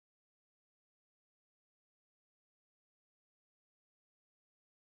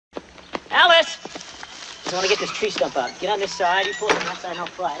Alice! I want to get this tree stump out. Get on this side. You pull it on that side and I'll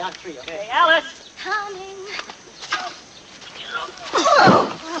fly it. On three, okay? Hey, Alice! Coming.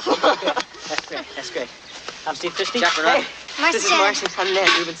 That's great. That's great. I'm Steve Christie. Jack Renata. Hey, This is Marcy. I'm Ned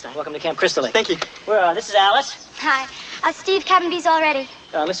Rubenstein. Welcome to Camp Crystal Lake. Thank you. This is Alice. Hi. Steve, cabin B's all ready.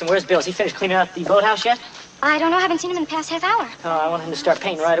 Listen, where's Bill? Has he finished cleaning out the boathouse yet? I don't know. I haven't seen him in the past half hour. Oh, I want him to start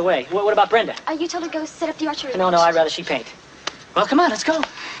painting right away. What about Brenda? You told her to go set up the archery. No, I'd rather she paint. Well, come on, let's go.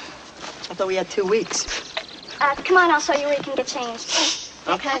 I thought we had 2 weeks. Come on, I'll show you where you can get changed.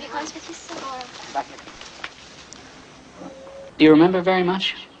 Okay. Have your clothes with you, sir? Back here. Do you remember very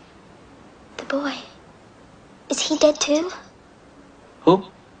much? The boy. Is he dead too? Who?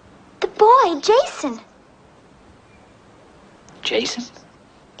 The boy, Jason. Jason?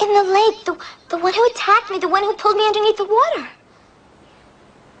 In the lake, the one who attacked me, the one who pulled me underneath the water.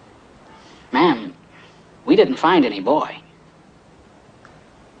 Ma'am, we didn't find any boy.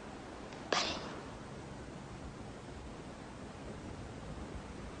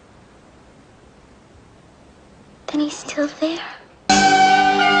 Then he's still there.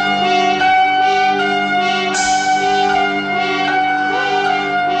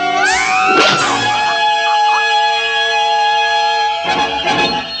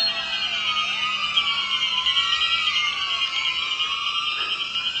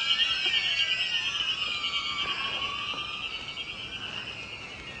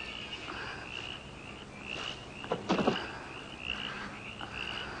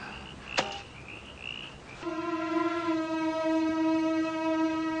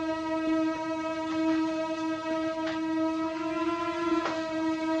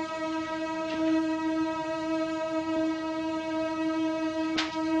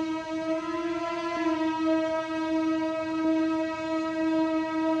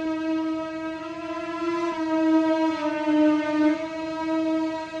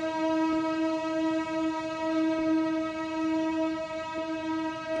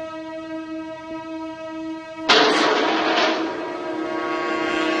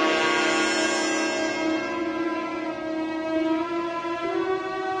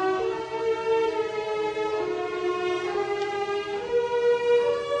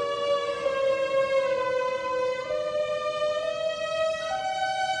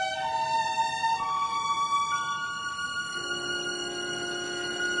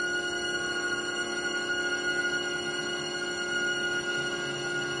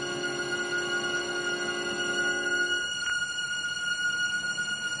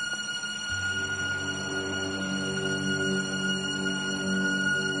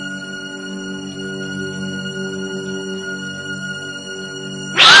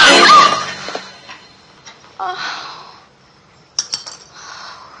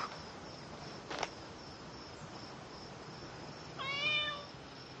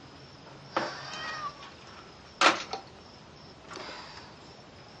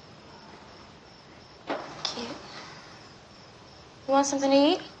 You want something to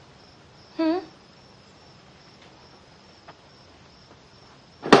eat?